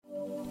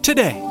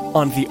Today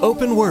on The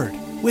Open Word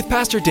with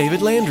Pastor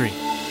David Landry.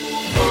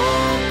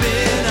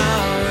 Open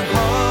our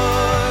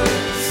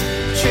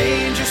hearts,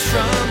 change us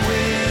from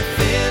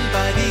within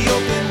by the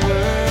open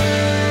word.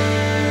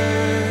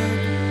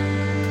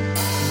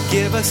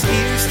 Give us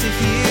ears to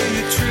hear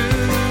your truth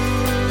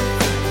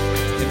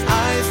and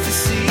eyes to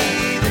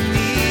see the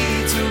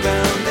needs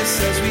around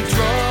us as we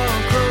draw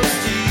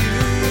close to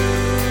you.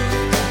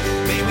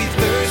 May we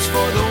thirst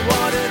for the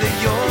water that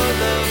your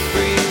love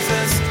brings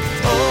us.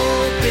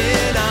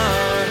 Open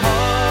our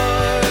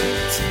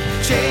hearts,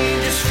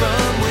 change us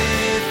from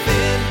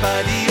within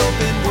by the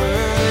open word.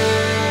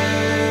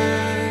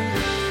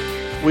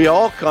 We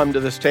all come to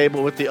this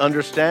table with the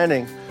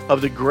understanding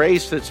of the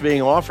grace that's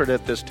being offered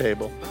at this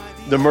table,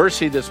 the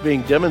mercy that's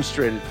being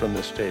demonstrated from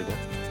this table.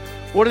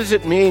 What does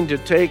it mean to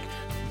take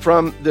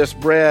from this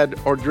bread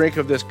or drink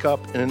of this cup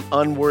in an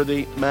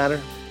unworthy manner?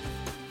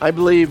 I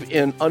believe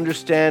in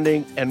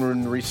understanding and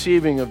in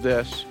receiving of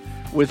this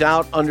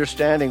without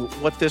understanding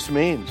what this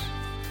means,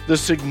 the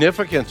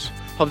significance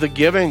of the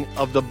giving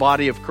of the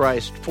body of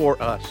Christ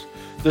for us,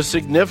 the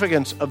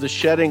significance of the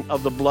shedding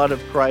of the blood of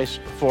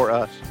Christ for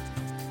us.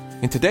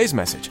 In today's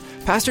message,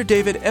 Pastor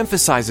David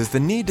emphasizes the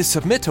need to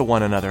submit to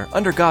one another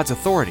under God's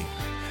authority.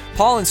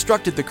 Paul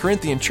instructed the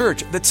Corinthian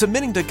church that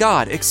submitting to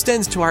God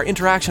extends to our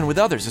interaction with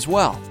others as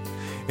well.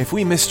 If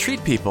we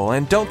mistreat people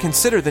and don't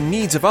consider the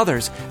needs of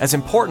others as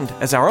important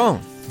as our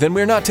own, then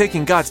we're not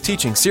taking God's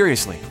teaching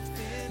seriously.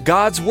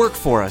 God's work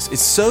for us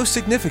is so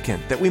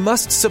significant that we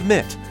must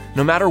submit,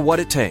 no matter what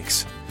it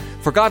takes.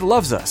 For God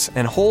loves us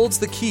and holds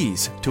the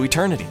keys to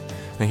eternity.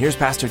 Now here's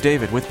Pastor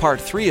David with part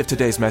 3 of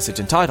today's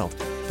message entitled,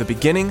 The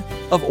Beginning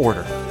of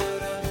Order.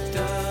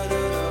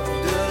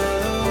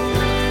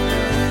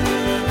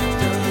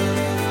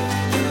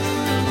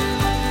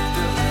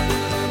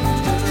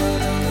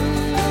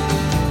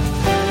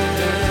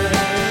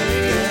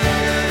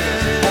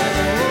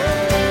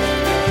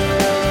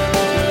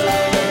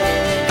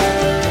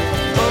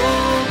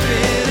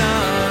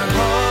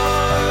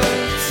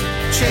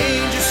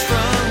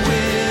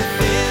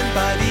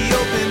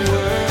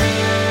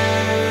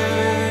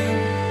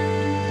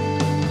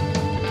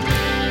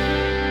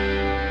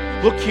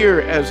 Look here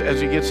as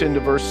he gets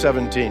into verse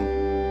 17.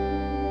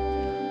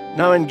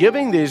 Now in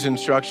giving these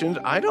instructions,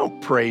 I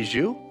don't praise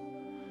you,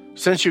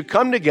 since you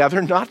come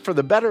together not for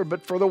the better,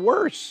 but for the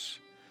worse.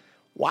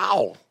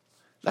 Wow,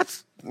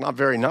 that's not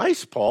very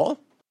nice, Paul.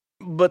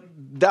 But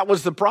that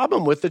was the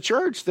problem with the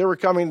church. They were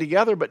coming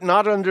together, but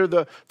not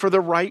for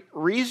the right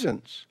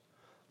reasons.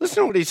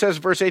 Listen to what he says,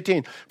 verse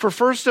 18. For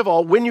first of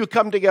all, when you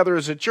come together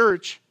as a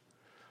church,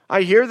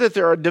 I hear that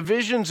there are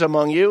divisions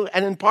among you,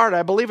 and in part,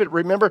 I believe it.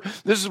 Remember,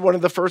 this is one of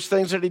the first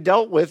things that he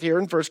dealt with here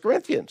in 1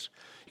 Corinthians.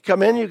 You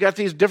come in, you got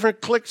these different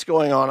cliques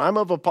going on. I'm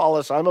of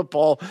Apollos, I'm of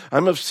Paul,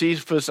 I'm of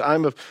Cephas,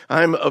 I'm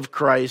of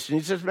Christ. And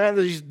he says, man,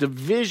 these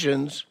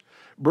divisions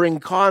bring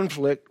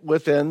conflict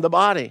within the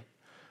body.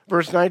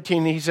 Verse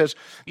 19, he says,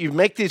 you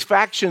make these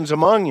factions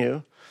among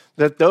you,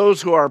 that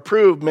those who are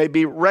approved may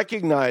be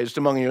recognized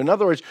among you. In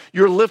other words,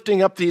 you're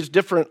lifting up these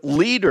different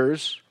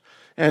leaders.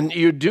 And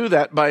you do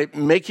that by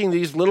making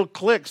these little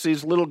cliques,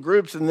 these little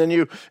groups, and then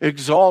you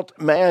exalt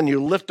man.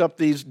 You lift up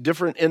these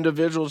different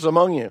individuals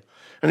among you.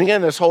 And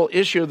again, this whole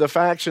issue of the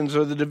factions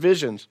or the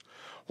divisions,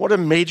 what a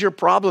major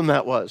problem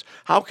that was.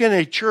 How can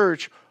a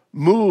church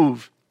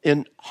move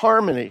in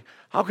harmony?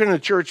 How can a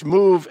church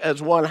move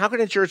as one? How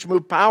can a church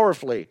move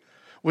powerfully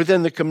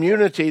within the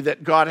community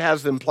that God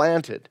has them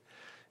planted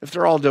if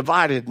they're all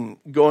divided and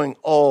going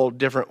all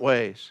different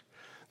ways?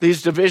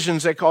 These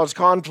divisions, they cause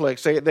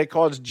conflicts, they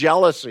cause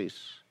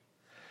jealousies.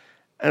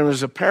 And it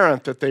was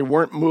apparent that they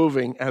weren't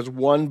moving as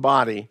one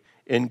body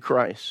in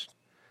Christ.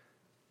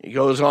 He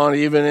goes on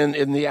even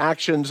in the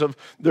actions of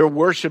their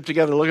worship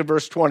together. Look at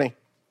verse 20.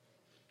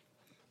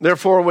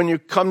 Therefore, when you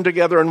come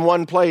together in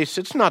one place,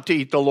 it's not to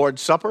eat the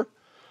Lord's Supper.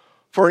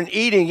 For in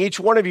eating, each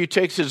one of you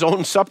takes his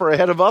own supper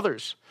ahead of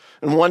others.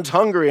 And one's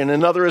hungry and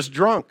another is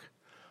drunk.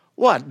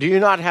 What, do you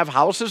not have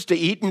houses to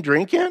eat and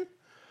drink in?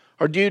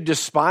 Or do you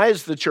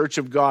despise the church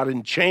of God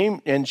and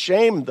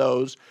shame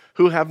those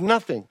who have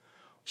nothing?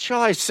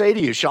 Shall I say to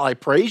you, shall I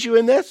praise you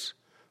in this?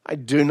 I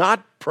do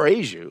not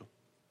praise you.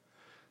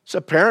 It's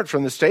apparent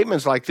from the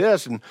statements like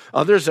this and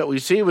others that we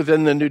see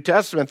within the New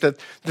Testament that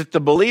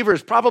the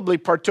believers probably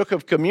partook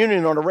of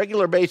communion on a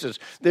regular basis.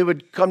 They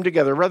would come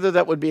together, whether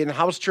that would be in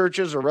house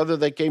churches or whether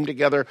they came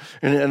together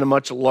in a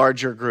much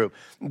larger group.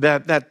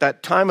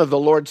 That time of the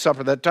Lord's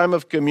Supper, that time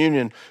of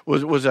communion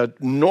was a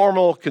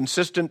normal,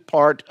 consistent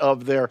part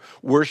of their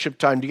worship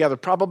time together.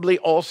 Probably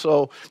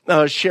also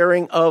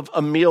sharing of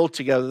a meal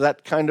together,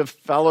 that kind of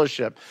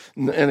fellowship.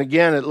 And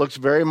again, it looks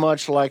very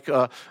much like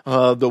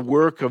the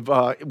work of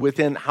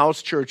within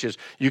house churches.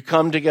 You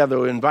come together,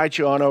 we invite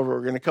you on over.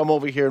 We're going to come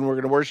over here and we're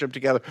going to worship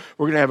together.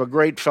 We're going to have a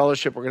great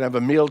fellowship. We're going to have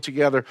a meal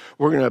together.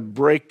 We're going to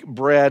break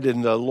bread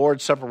in the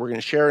Lord's Supper. We're going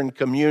to share in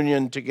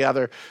communion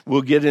together.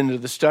 We'll get into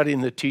the study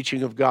and the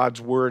teaching of God's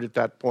Word at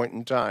that point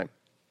in time.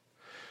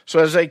 So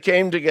as they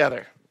came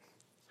together,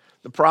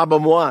 the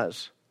problem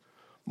was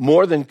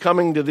more than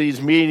coming to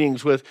these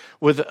meetings with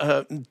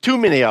too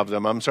many of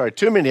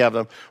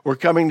them were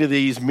coming to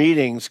these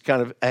meetings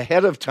kind of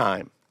ahead of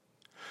time.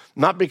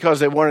 Not because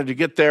they wanted to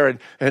get there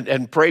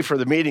and pray for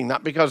the meeting,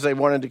 not because they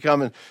wanted to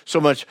come and so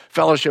much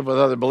fellowship with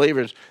other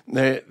believers.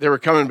 They were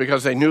coming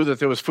because they knew that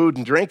there was food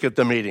and drink at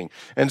the meeting.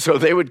 And so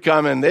they would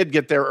come and they'd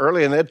get there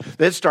early and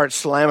they'd start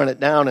slamming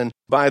it down. And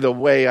by the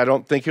way, I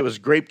don't think it was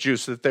grape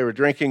juice that they were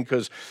drinking,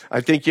 because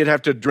I think you'd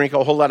have to drink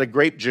a whole lot of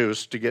grape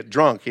juice to get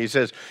drunk. He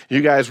says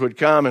you guys would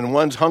come and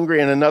one's hungry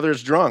and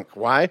another's drunk.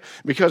 Why?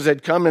 Because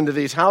they'd come into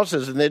these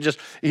houses and they'd just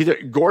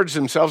either gorge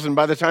themselves, and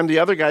by the time the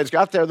other guys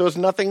got there was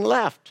nothing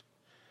left.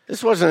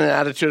 This wasn't an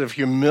attitude of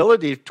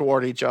humility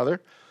toward each other.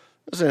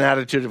 It was an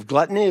attitude of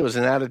gluttony. It was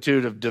an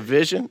attitude of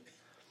division.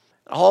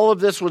 All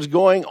of this was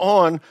going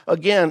on,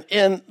 again,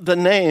 in the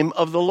name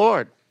of the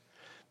Lord.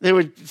 They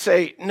would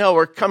say, no,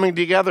 we're coming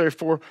together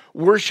for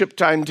worship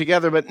time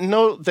together. But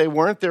no, they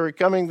weren't. They were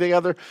coming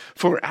together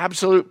for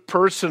absolute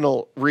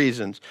personal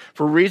reasons,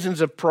 for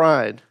reasons of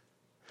pride.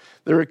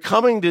 They were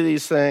coming to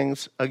these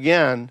things,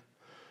 again,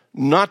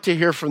 not to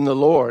hear from the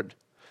Lord,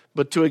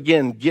 but to,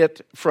 again,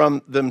 get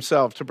from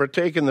themselves, to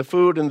partake in the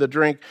food and the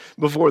drink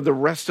before the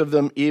rest of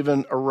them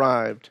even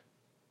arrived.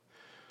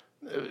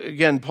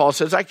 Again, Paul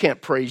says, I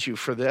can't praise you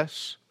for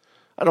this.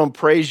 I don't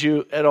praise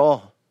you at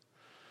all.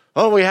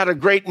 Oh, we had a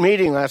great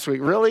meeting last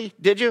week. Really?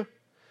 Did you?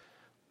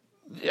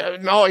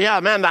 Oh, yeah,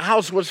 man, the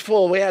house was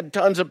full. We had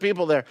tons of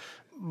people there.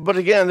 But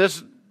again,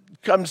 this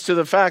comes to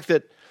the fact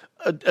that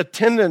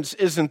attendance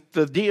isn't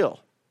the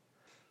deal.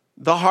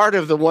 The heart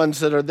of the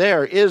ones that are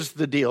there is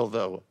the deal,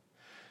 though.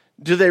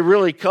 Do they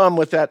really come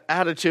with that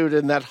attitude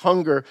and that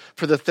hunger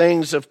for the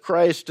things of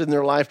Christ in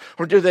their life?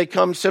 Or do they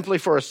come simply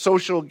for a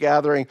social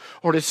gathering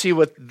or to see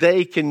what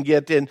they can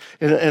get in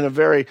a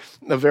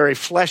very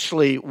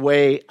fleshly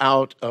way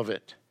out of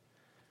it?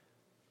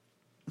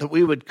 That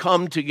we would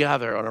come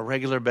together on a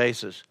regular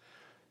basis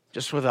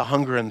just with a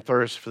hunger and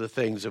thirst for the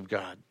things of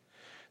God.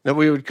 That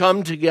we would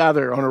come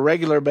together on a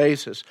regular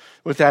basis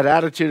with that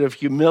attitude of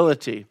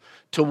humility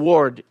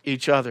toward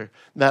each other,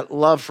 that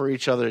love for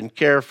each other and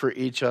care for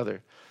each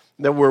other.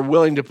 That we're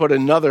willing to put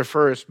another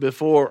first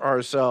before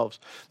ourselves.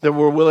 That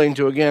we're willing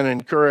to, again,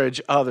 encourage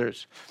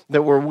others.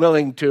 That we're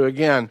willing to,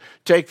 again,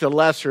 take the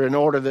lesser in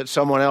order that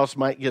someone else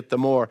might get the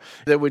more.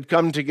 That we'd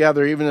come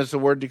together, even as the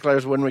word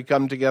declares, when we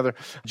come together.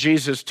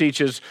 Jesus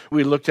teaches,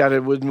 we looked at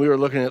it when we were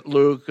looking at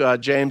Luke.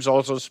 James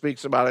also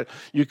speaks about it.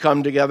 You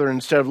come together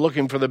instead of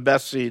looking for the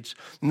best seats.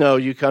 No,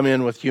 you come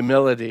in with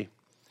humility.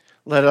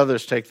 Let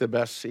others take the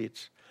best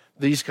seats.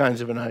 These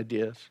kinds of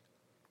ideas.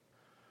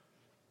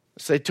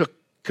 So they took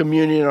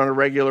communion on a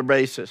regular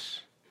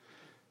basis.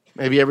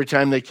 Maybe every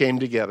time they came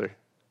together,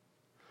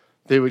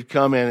 they would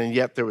come in, and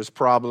yet there was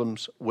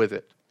problems with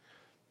it.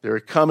 They were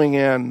coming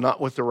in not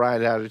with the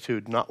right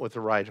attitude, not with the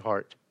right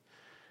heart.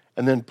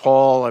 And then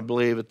Paul, I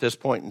believe, at this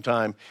point in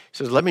time,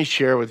 says, let me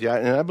share with you.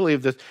 And I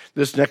believe that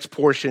this next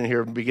portion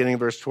here, beginning of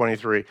verse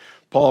 23,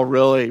 Paul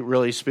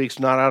really speaks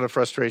not out of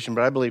frustration,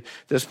 but I believe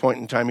at this point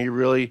in time, he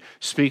really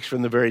speaks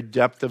from the very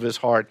depth of his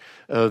heart,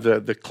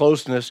 the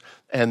closeness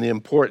and the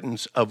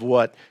importance of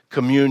what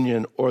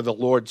communion or the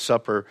Lord's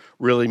Supper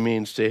really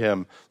means to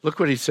him. Look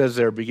what he says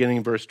there,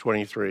 beginning verse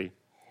 23.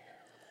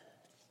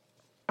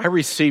 I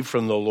received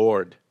from the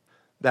Lord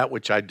that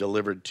which I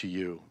delivered to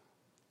you.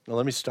 Now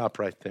let me stop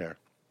right there.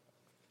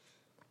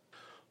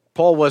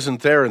 Paul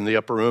wasn't there in the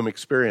upper room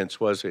experience,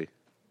 was he?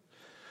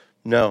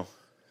 No.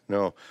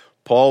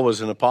 Paul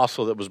was an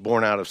apostle that was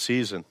born out of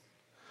season.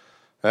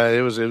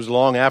 It was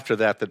long after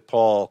that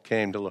Paul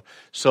came to.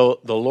 So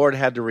the Lord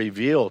had to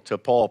reveal to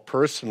Paul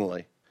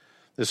personally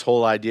this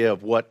whole idea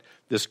of what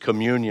this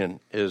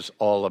communion is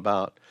all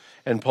about.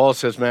 And Paul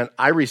says, man,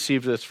 I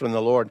received this from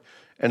the Lord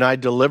and I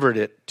delivered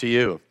it to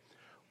you.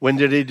 When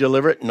did he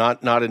deliver it?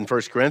 Not in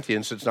 1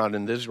 Corinthians. It's not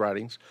in his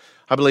writings.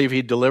 I believe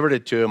he delivered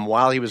it to him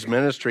while he was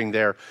ministering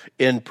there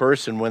in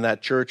person when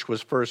that church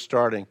was first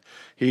starting.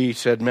 He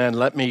said, man,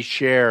 let me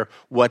share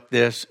what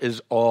this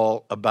is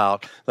all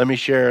about. Let me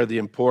share the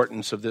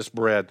importance of this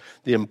bread,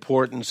 the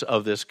importance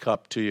of this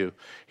cup to you.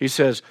 He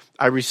says,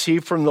 I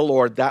received from the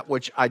Lord that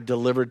which I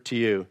delivered to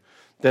you,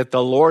 that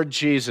the Lord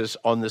Jesus,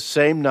 on the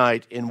same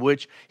night in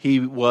which he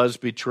was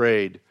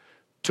betrayed,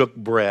 took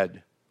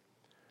bread.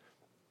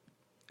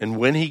 And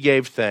when he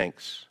gave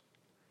thanks,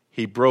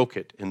 he broke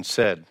it and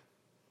said,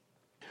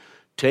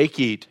 take,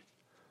 eat,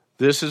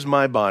 this is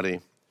my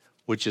body,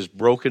 which is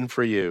broken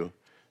for you.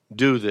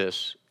 Do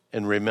this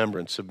in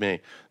remembrance of me.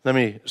 Let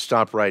me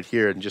stop right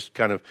here and just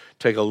kind of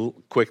take a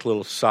quick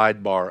little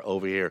sidebar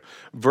over here.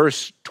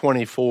 Verse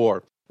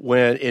 24,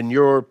 when in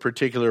your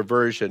particular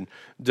version,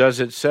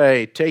 does it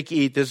say, take,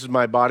 eat, this is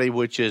my body,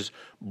 which is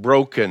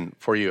broken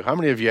for you? How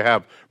many of you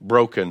have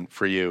broken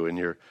for you in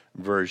your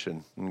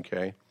version?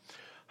 Okay.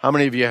 How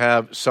many of you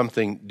have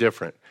something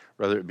different?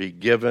 Whether it be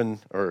given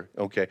or,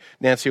 okay.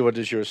 Nancy, what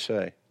does yours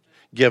say?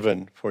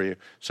 Given for you.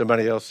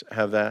 Somebody else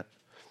have that?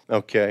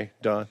 Okay,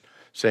 Don,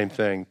 same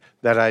thing.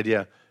 That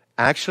idea.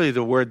 Actually,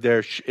 the word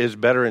there is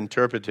better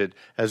interpreted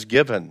as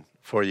given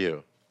for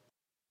you.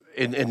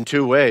 in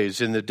two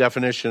ways, in the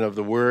definition of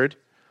the word,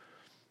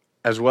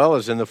 as well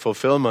as in the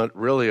fulfillment,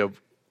 really,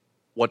 of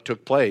what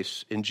took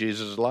place in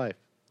Jesus' life.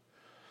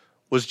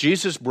 Was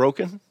Jesus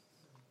broken?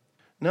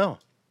 No.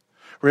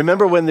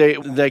 Remember when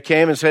they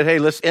came and said, hey,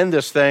 let's end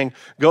this thing,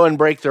 go and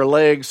break their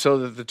legs so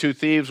that the two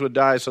thieves would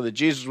die, so that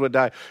Jesus would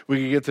die.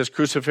 We could get this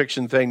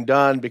crucifixion thing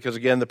done because,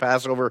 again, the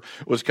Passover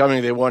was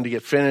coming. They wanted to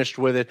get finished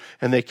with it.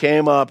 And they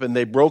came up and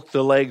they broke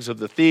the legs of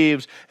the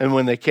thieves. And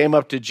when they came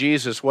up to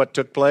Jesus, what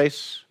took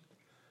place?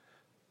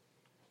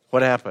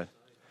 What happened?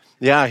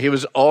 Yeah, he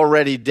was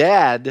already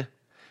dead,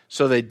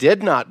 so they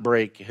did not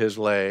break his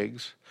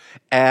legs.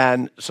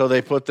 And so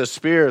they put the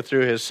spear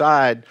through his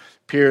side,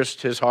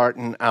 pierced his heart,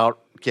 and out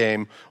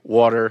came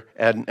water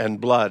and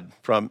blood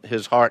from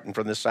his heart and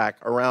from the sac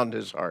around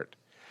his heart.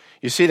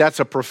 You see, that's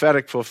a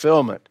prophetic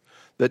fulfillment,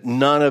 that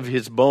none of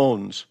his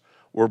bones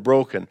were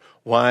broken.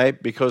 Why?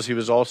 Because he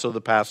was also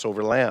the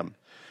Passover lamb,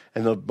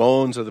 and the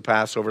bones of the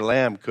Passover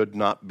lamb could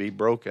not be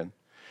broken.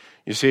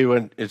 You see,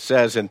 when it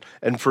says, and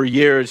for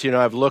years,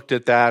 I've looked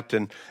at that,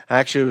 and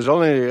actually it was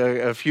only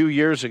a few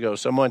years ago,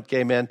 someone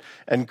came in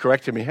and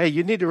corrected me, hey,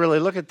 you need to really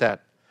look at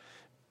that,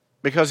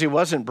 because he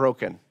wasn't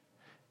broken.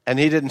 And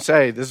he didn't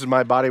say, this is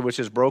my body which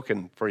is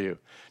broken for you.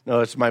 No,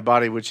 it's my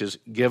body which is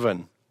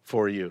given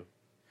for you.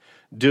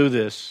 Do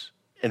this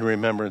in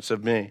remembrance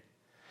of me.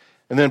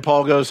 And then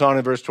Paul goes on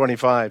in verse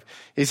 25.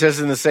 He says,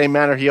 in the same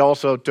manner, he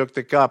also took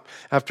the cup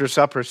after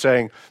supper,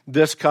 saying,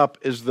 this cup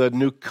is the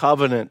new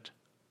covenant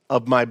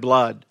of my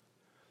blood.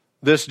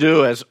 This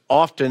do as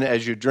often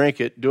as you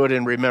drink it, do it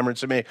in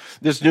remembrance of me.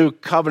 This new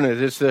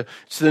covenant, it's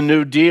the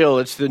new deal,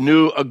 it's the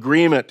new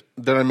agreement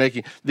that I'm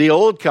making. The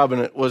old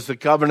covenant was the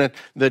covenant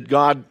that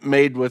God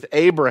made with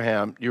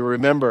Abraham. You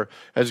remember,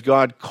 as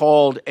God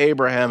called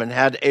Abraham and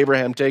had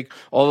Abraham take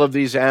all of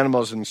these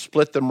animals and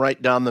split them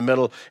right down the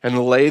middle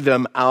and lay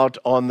them out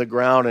on the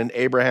ground. And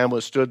Abraham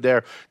was stood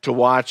there to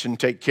watch and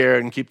take care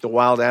and keep the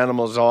wild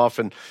animals off.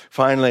 And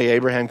finally,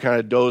 Abraham kind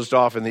of dozed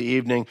off in the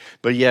evening.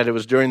 But yet it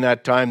was during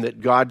that time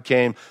that God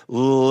came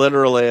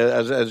literally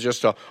as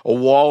just a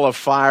wall of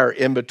fire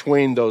in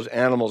between those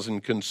animals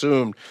and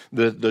consumed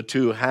the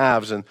two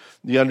halves. And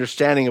the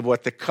understanding of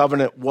what the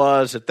covenant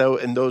was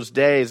in those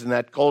days in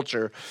that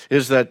culture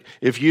is that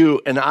if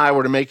you and I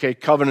were to make a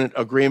covenant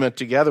agreement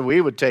together, we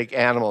would take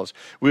animals.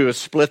 We would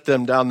split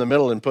them down the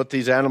middle and put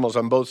these animals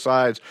on both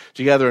sides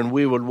together, and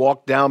we would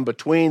walk down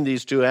between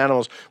these two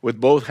animals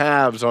with both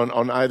halves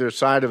on either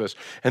side of us.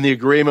 And the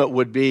agreement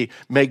would be,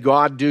 may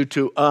God do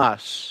to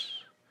us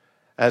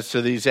as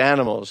to these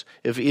animals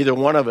if either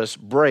one of us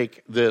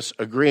break this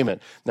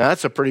agreement. Now,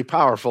 that's a pretty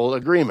powerful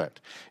agreement.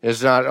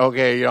 It's not,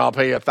 okay, I'll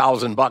pay you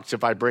 $1,000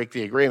 if I break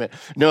the agreement.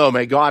 No,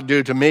 may God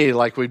do to me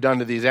like we've done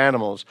to these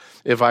animals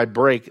if I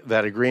break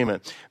that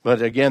agreement.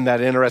 But again,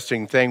 that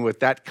interesting thing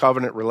with that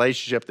covenant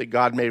relationship that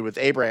God made with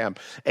Abraham,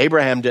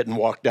 Abraham didn't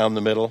walk down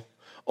the middle.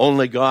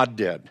 Only God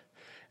did.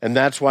 And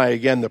that's why,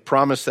 again, the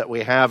promise that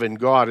we have in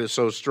God is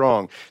so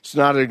strong. It's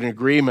not an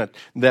agreement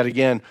that,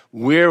 again,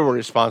 we're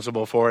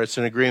responsible for. It's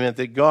an agreement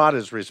that God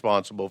is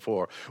responsible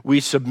for. We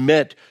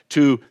submit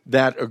to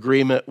that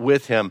agreement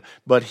with him,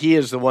 but he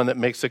is the one that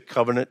makes a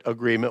covenant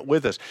agreement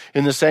with us.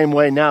 In the same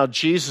way, now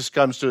Jesus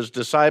comes to his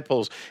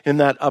disciples in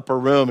that upper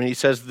room, and he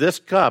says, this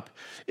cup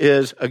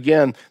is,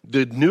 again,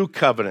 the new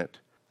covenant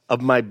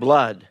of my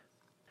blood.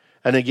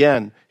 And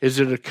again, is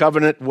it a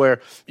covenant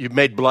where you've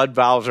made blood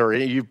vows, or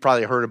you've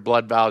probably heard of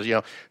blood vows,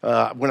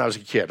 when I was a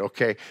kid,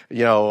 okay?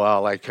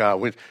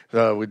 We'd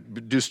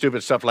do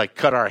stupid stuff like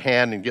cut our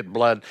hand and get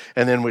blood,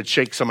 and then we'd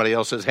shake somebody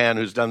else's hand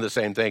who's done the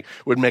same thing.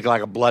 We'd make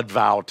like a blood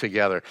vow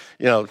together.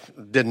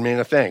 Didn't mean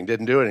a thing,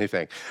 didn't do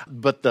anything.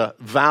 But the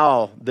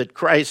vow that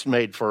Christ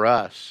made for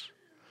us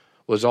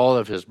was all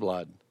of his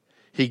blood.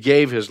 He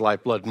gave his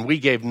lifeblood, and we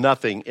gave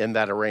nothing in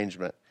that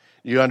arrangement.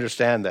 You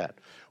understand that?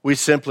 We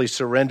simply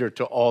surrender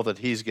to all that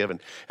he's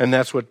given. And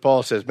that's what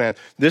Paul says, man,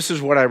 this is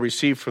what I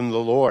received from the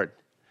Lord.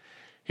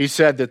 He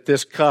said that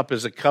this cup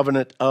is a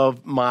covenant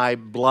of my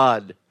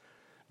blood.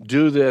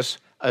 Do this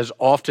as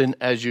often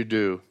as you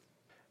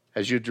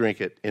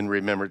drink it in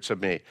remembrance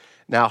of me.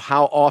 Now,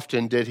 how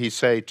often did he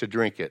say to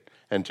drink it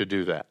and to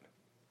do that?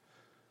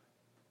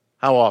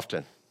 How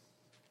often?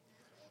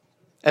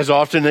 As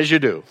often as you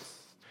do.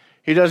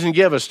 He doesn't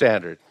give a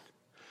standard.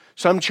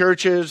 Some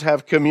churches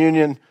have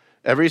communion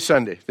every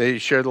Sunday. They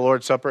share the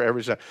Lord's Supper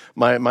every Sunday.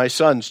 My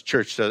son's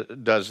church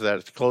does that.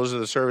 At the close of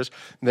the service,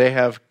 they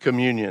have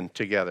communion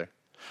together.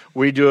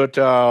 We do it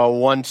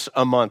once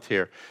a month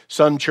here.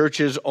 Some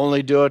churches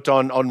only do it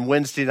on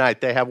Wednesday night.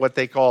 They have what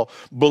they call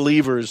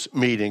believers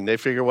meeting. They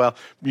figure, well,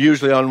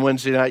 usually on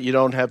Wednesday night you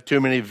don't have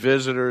too many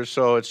visitors,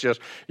 so it's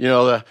just,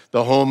 the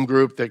home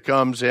group that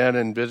comes in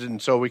and visit,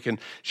 and so we can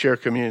share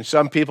communion.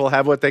 Some people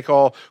have what they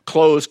call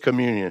closed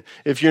communion.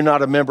 If you're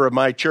not a member of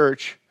my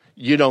church,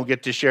 you don't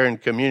get to share in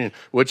communion,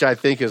 which I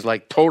think is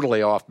like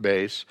totally off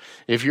base.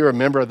 If you're a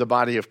member of the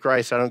body of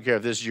Christ, I don't care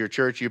if this is your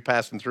church, you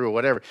passing through or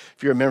whatever.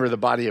 If you're a member of the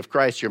body of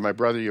Christ, you're my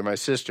brother, you're my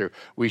sister.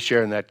 We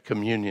share in that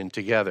communion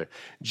together.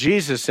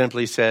 Jesus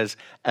simply says,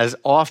 as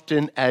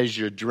often as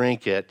you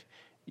drink it,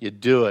 you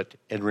do it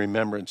in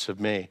remembrance of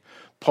me.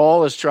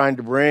 Paul is trying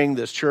to bring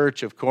this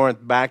church of Corinth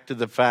back to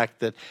the fact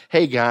that,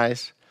 hey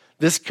guys,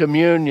 this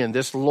communion,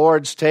 this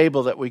Lord's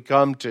table that we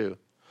come to,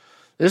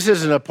 this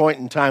isn't a point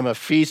in time of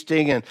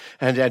feasting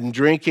and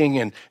drinking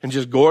and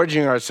just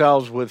gorging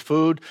ourselves with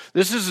food.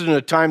 This isn't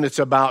a time that's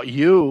about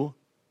you.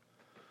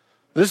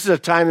 This is a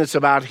time that's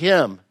about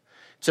him.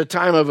 It's a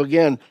time of,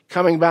 again,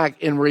 coming back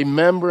in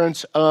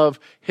remembrance of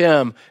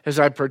him as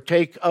I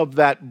partake of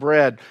that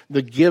bread,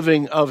 the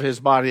giving of his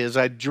body, as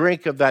I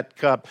drink of that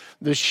cup,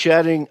 the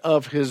shedding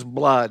of his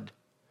blood.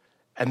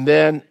 And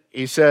then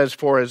he says,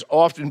 for as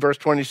often, verse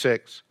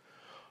 26,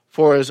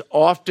 for as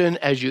often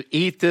as you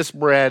eat this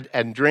bread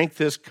and drink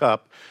this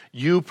cup,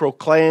 you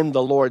proclaim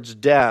the Lord's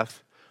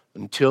death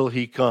until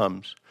he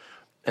comes.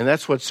 And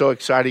that's what's so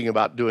exciting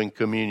about doing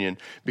communion,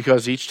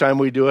 because each time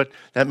we do it,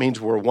 that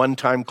means we're one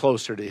time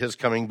closer to his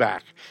coming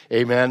back.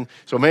 Amen?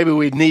 So maybe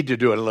we need to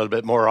do it a little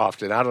bit more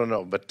often. I don't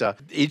know. But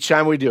each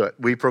time we do it,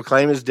 we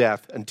proclaim his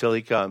death until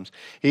he comes.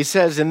 He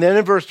says, and then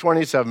in verse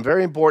 27,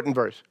 very important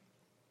verse,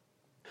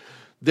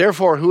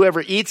 therefore,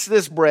 whoever eats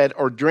this bread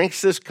or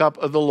drinks this cup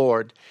of the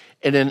Lord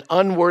in an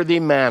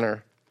unworthy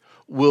manner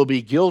will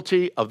be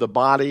guilty of the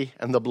body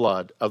and the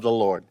blood of the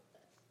Lord.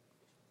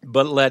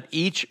 But let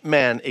each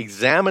man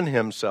examine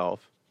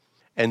himself,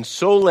 and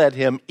so let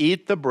him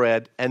eat the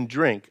bread and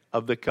drink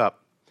of the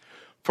cup.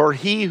 For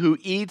he who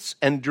eats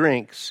and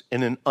drinks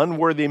in an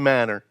unworthy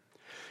manner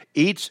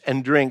eats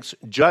and drinks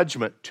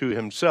judgment to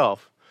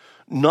himself,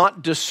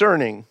 not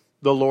discerning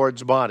the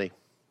Lord's body.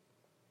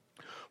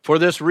 For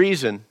this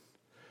reason,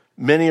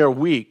 many are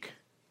weak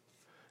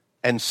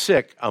and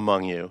sick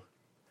among you,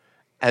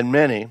 and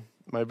many,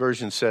 my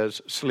version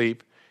says,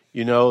 sleep.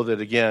 You know that,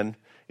 again,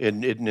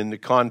 in the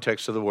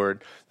context of the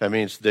word, that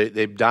means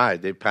they've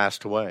died, they've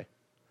passed away.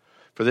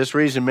 For this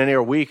reason, many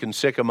are weak and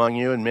sick among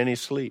you, and many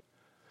sleep.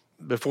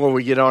 Before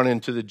we get on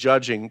into the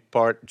judging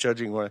part,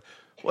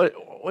 what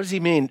does he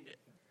mean?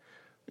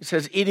 He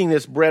says, eating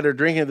this bread or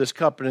drinking this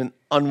cup in an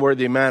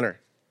unworthy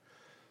manner.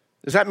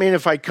 Does that mean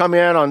if I come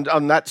in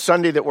on that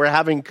Sunday that we're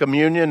having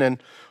communion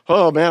and,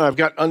 oh man, I've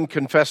got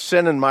unconfessed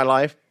sin in my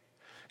life?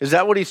 Is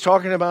that what he's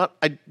talking about?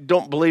 I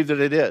don't believe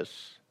that it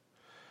is.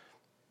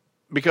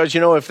 Because,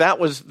 if that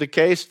was the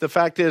case, the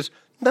fact is,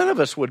 none of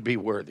us would be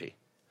worthy.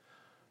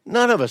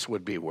 None of us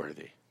would be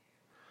worthy.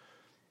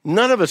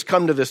 None of us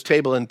come to this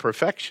table in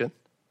perfection.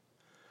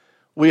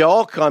 We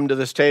all come to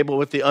this table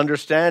with the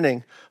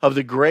understanding of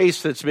the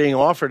grace that's being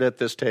offered at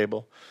this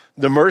table,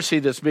 the mercy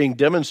that's being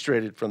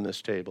demonstrated from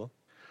this table.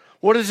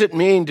 What does it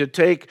mean to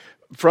take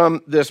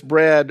from this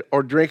bread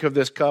or drink of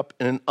this cup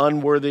in an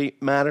unworthy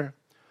manner?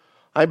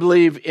 I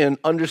believe in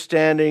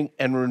understanding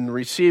and in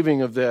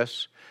receiving of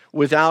this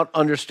without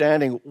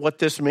understanding what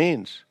this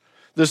means.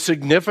 The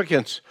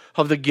significance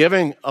of the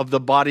giving of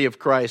the body of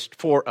Christ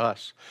for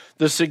us.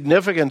 The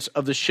significance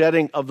of the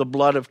shedding of the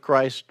blood of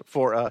Christ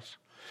for us.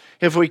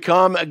 If we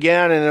come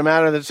again in a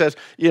manner that says,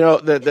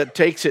 that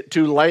takes it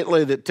too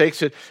lightly, that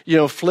takes it,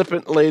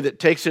 flippantly, that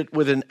takes it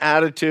with an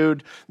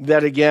attitude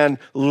that again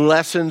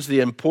lessens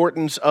the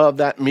importance of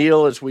that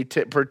meal as we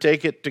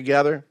partake it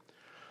together,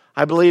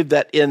 I believe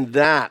that in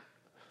that,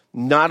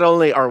 not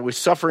only are we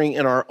suffering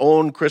in our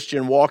own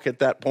Christian walk at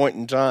that point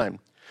in time,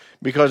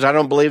 because I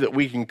don't believe that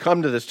we can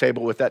come to this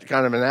table with that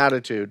kind of an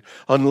attitude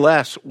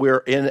unless we're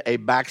in a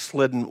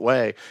backslidden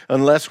way,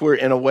 unless we're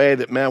in a way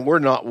that, man, we're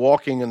not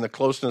walking in the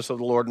closeness of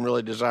the Lord and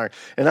really desiring.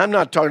 And I'm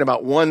not talking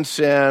about one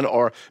sin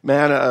or,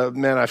 man,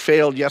 I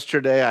failed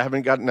yesterday, I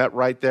haven't gotten that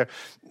right there.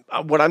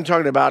 What I'm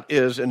talking about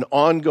is an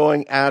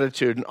ongoing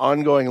attitude, an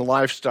ongoing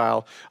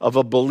lifestyle of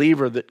a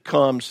believer that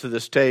comes to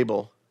this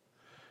table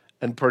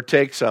and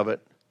partakes of it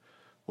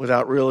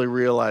without really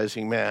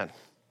realizing, man,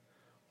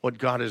 what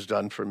God has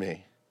done for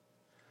me.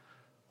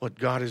 What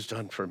God has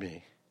done for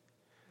me.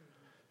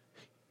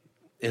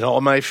 In all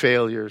my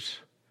failures,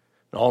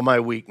 in all my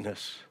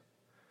weakness,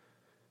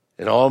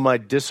 in all my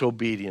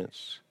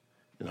disobedience,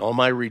 in all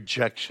my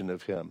rejection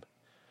of him,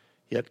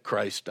 yet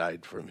Christ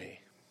died for me.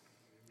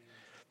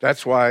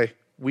 That's why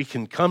we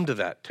can come to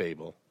that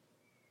table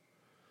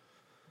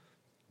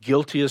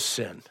guilty as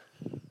sin,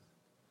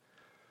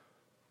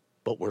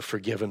 but we're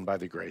forgiven by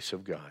the grace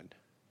of God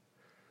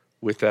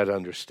with that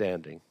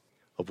understanding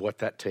of what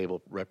that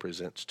table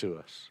represents to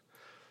us.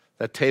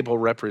 That table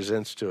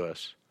represents to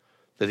us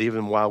that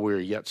even while we were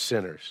yet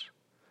sinners,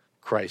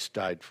 Christ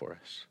died for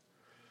us.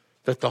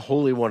 That the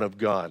Holy One of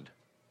God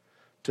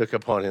took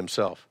upon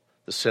himself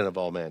the sin of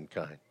all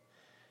mankind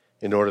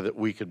in order that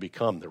we could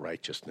become the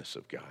righteousness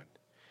of God.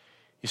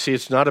 You see,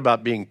 it's not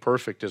about being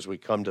perfect as we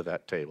come to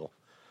that table,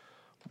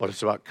 but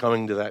it's about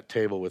coming to that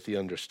table with the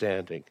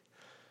understanding,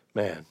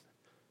 man,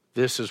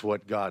 this is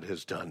what God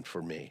has done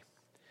for me.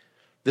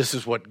 This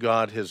is what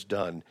God has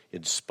done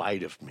in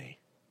spite of me.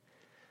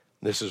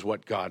 This is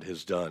what God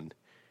has done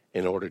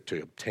in order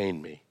to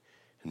obtain me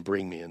and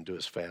bring me into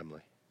his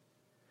family.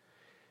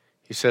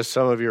 He says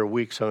some of you are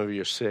weak, some of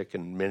you are sick,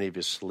 and many of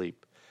you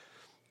sleep.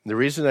 And the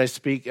reason I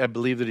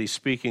believe that he's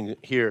speaking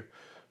here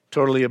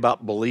totally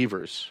about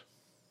believers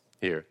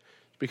here,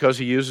 is because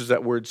he uses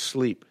that word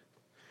sleep.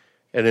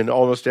 And in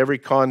almost every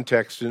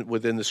context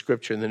within the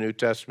Scripture in the New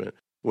Testament,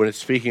 when it's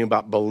speaking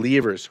about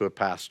believers who have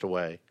passed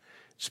away, it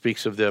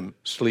speaks of them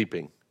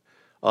sleeping.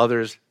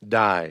 Others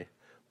die,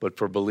 but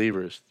for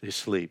believers, they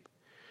sleep.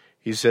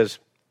 He says,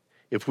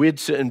 if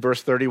we'd, in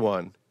verse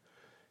 31,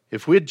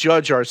 if we'd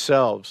judge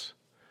ourselves,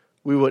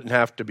 we wouldn't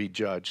have to be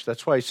judged.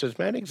 That's why he says,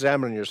 man,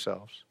 examine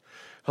yourselves.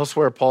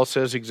 Elsewhere, Paul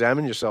says,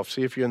 examine yourself,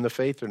 see if you're in the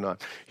faith or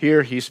not.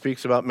 Here, he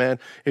speaks about, man,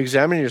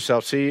 examine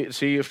yourself, see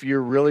if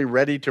you're really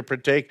ready to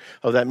partake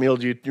of that meal.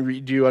 Do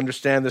you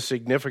understand the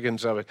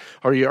significance of it?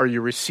 Are you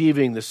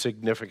receiving the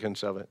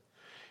significance of it?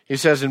 He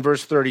says in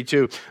verse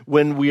 32,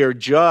 when we are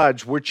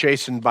judged, we're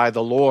chastened by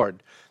the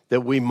Lord,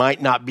 that we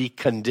might not be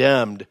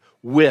condemned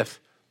with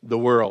the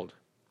world.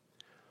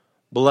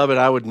 Beloved,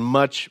 I would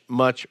much,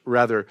 much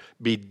rather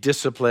be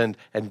disciplined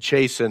and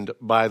chastened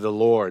by the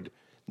Lord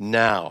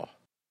now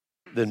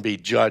than be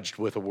judged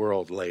with the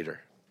world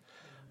later.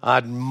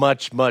 I'd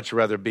much, much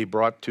rather be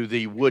brought to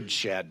the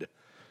woodshed.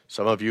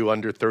 Some of you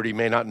under 30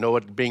 may not know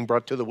what being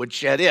brought to the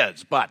woodshed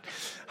is, but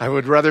I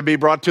would rather be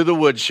brought to the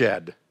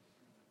woodshed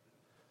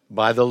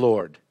by the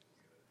Lord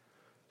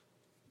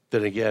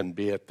than again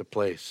be at the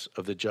place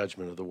of the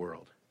judgment of the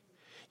world.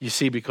 You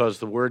see, because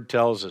the Word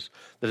tells us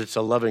that it's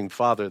a loving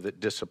Father that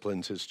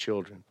disciplines His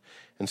children.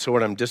 And so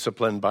when I'm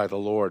disciplined by the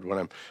Lord, when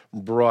I'm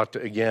brought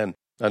again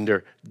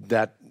under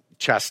that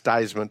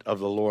chastisement of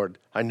the Lord,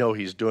 I know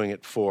He's doing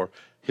it for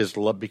His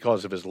love,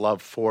 because of His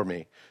love for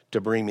me,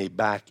 to bring me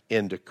back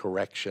into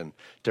correction,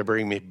 to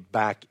bring me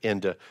back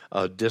into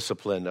a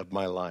discipline of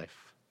my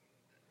life.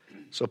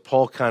 So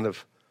Paul kind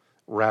of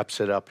wraps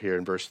it up here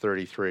in verse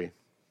 33.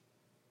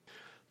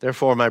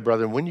 Therefore, my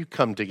brethren, when you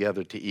come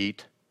together to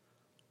eat,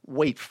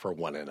 wait for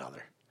one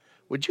another.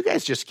 Would you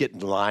guys just get in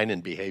line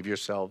and behave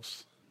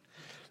yourselves?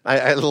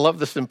 I love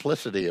the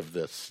simplicity of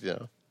this, you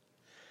know.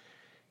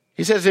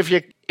 He says,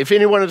 if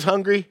anyone is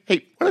hungry,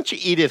 hey, why don't you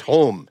eat at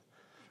home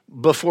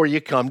before you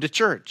come to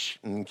church,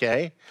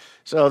 okay?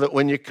 So that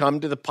when you come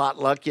to the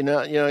potluck, you're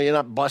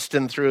not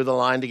busting through the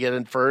line to get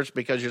in first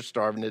because you're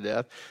starving to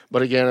death.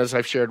 But again, as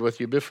I've shared with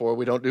you before,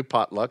 we don't do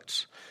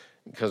potlucks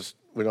because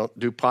we don't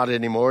do pot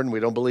anymore and we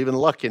don't believe in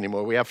luck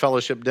anymore. We have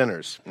fellowship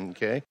dinners,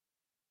 okay?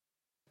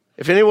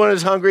 If anyone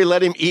is hungry,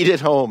 let him eat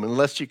at home,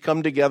 unless you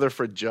come together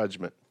for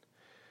judgment.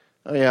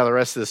 Oh yeah, the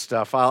rest of this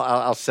stuff,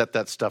 I'll set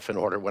that stuff in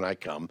order when I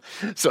come.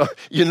 So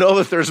you know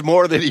that there's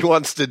more that he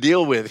wants to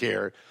deal with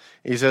here.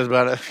 He says,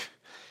 but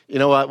you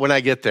know what, when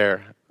I get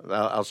there,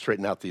 I'll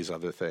straighten out these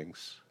other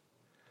things.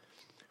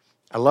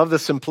 I love the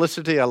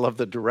simplicity, I love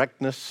the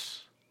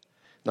directness,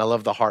 and I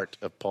love the heart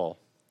of Paul.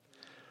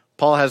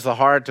 Paul has the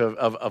heart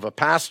of a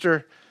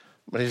pastor,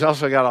 but he's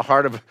also got a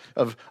heart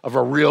of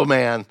a real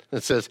man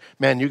that says,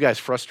 man, you guys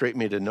frustrate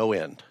me to no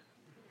end.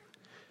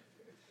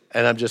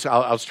 And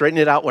I'll straighten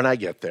it out when I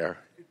get there.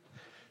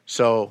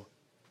 So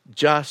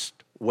just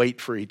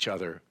wait for each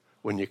other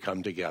when you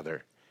come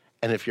together.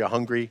 And if you're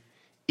hungry,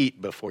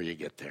 eat before you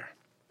get there.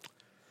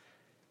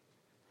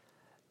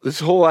 This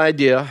whole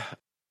idea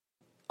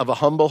of a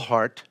humble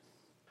heart,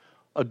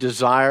 a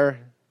desire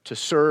to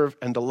serve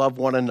and to love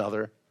one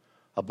another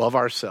above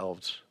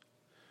ourselves,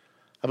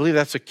 I believe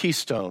that's a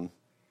keystone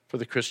for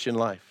the Christian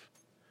life.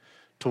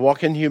 To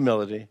walk in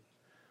humility,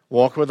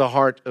 walk with a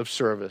heart of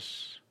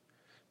service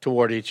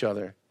toward each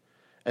other,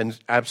 and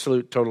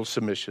absolute total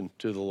submission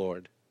to the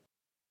Lord.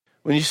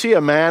 When you see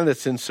a man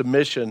that's in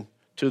submission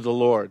to the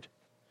Lord,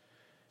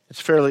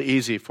 it's fairly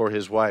easy for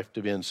his wife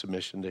to be in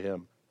submission to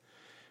him.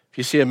 If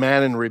you see a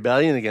man in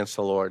rebellion against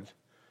the Lord,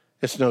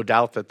 it's no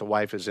doubt that the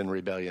wife is in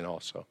rebellion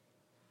also.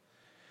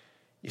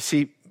 You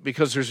see,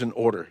 because there's an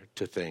order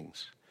to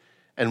things.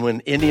 And when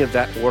any of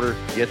that order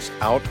gets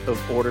out of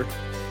order,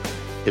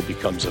 it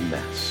becomes a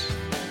mess.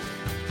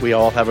 We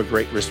all have a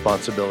great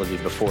responsibility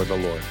before the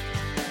Lord.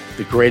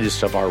 The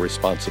greatest of our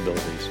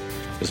responsibilities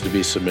is to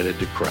be submitted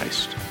to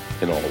Christ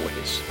in all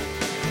ways.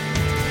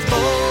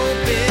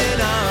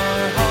 Open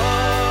our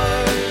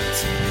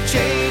hearts,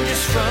 change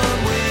us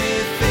from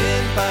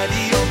within by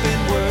the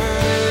open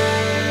word.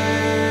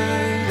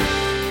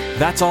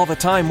 That's all the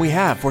time we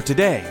have for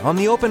today on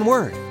the Open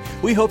Word.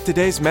 We hope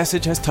today's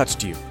message has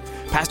touched you.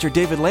 Pastor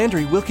David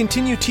Landry will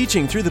continue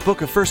teaching through the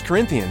book of 1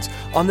 Corinthians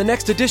on the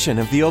next edition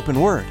of the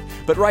Open Word.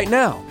 But right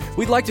now,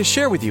 we'd like to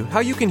share with you how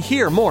you can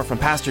hear more from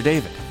Pastor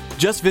David.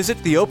 Just visit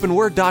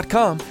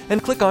theopenword.com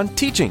and click on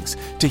Teachings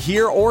to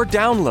hear or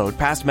download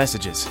past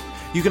messages.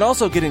 You can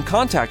also get in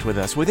contact with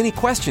us with any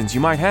questions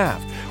you might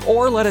have,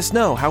 or let us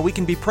know how we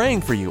can be praying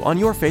for you on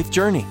your faith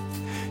journey.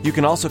 You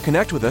can also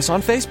connect with us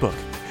on Facebook.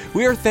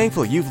 We are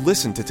thankful you've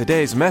listened to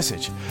today's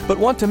message, but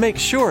want to make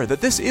sure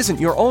that this isn't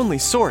your only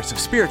source of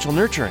spiritual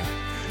nurturing.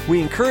 We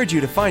encourage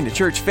you to find a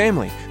church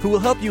family who will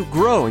help you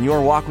grow in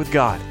your walk with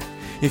God.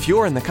 If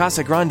you're in the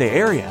Casa Grande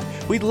area,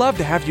 we'd love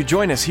to have you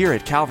join us here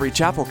at Calvary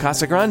Chapel,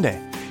 Casa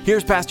Grande.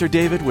 Here's Pastor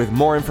David with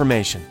more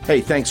information. Hey,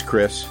 thanks,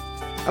 Chris.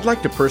 I'd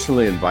like to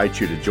personally invite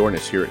you to join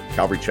us here at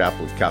Calvary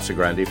Chapel at Casa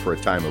Grande for a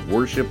time of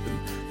worship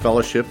and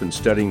fellowship and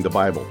studying the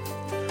Bible.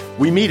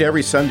 We meet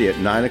every Sunday at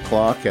 9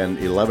 o'clock and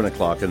 11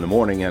 o'clock in the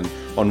morning, and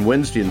on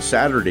Wednesday and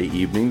Saturday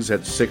evenings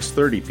at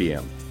 6:30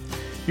 p.m.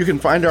 You can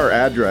find our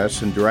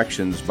address and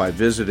directions by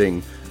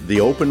visiting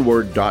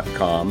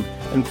theopenword.com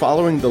and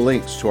following the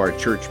links to our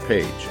church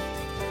page.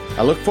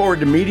 I look forward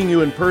to meeting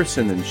you in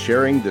person and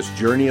sharing this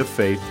journey of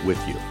faith with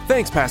you.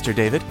 Thanks, Pastor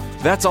David.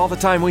 That's all the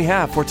time we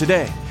have for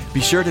today.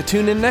 Be sure to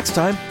tune in next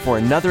time for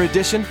another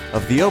edition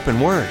of The Open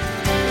Word.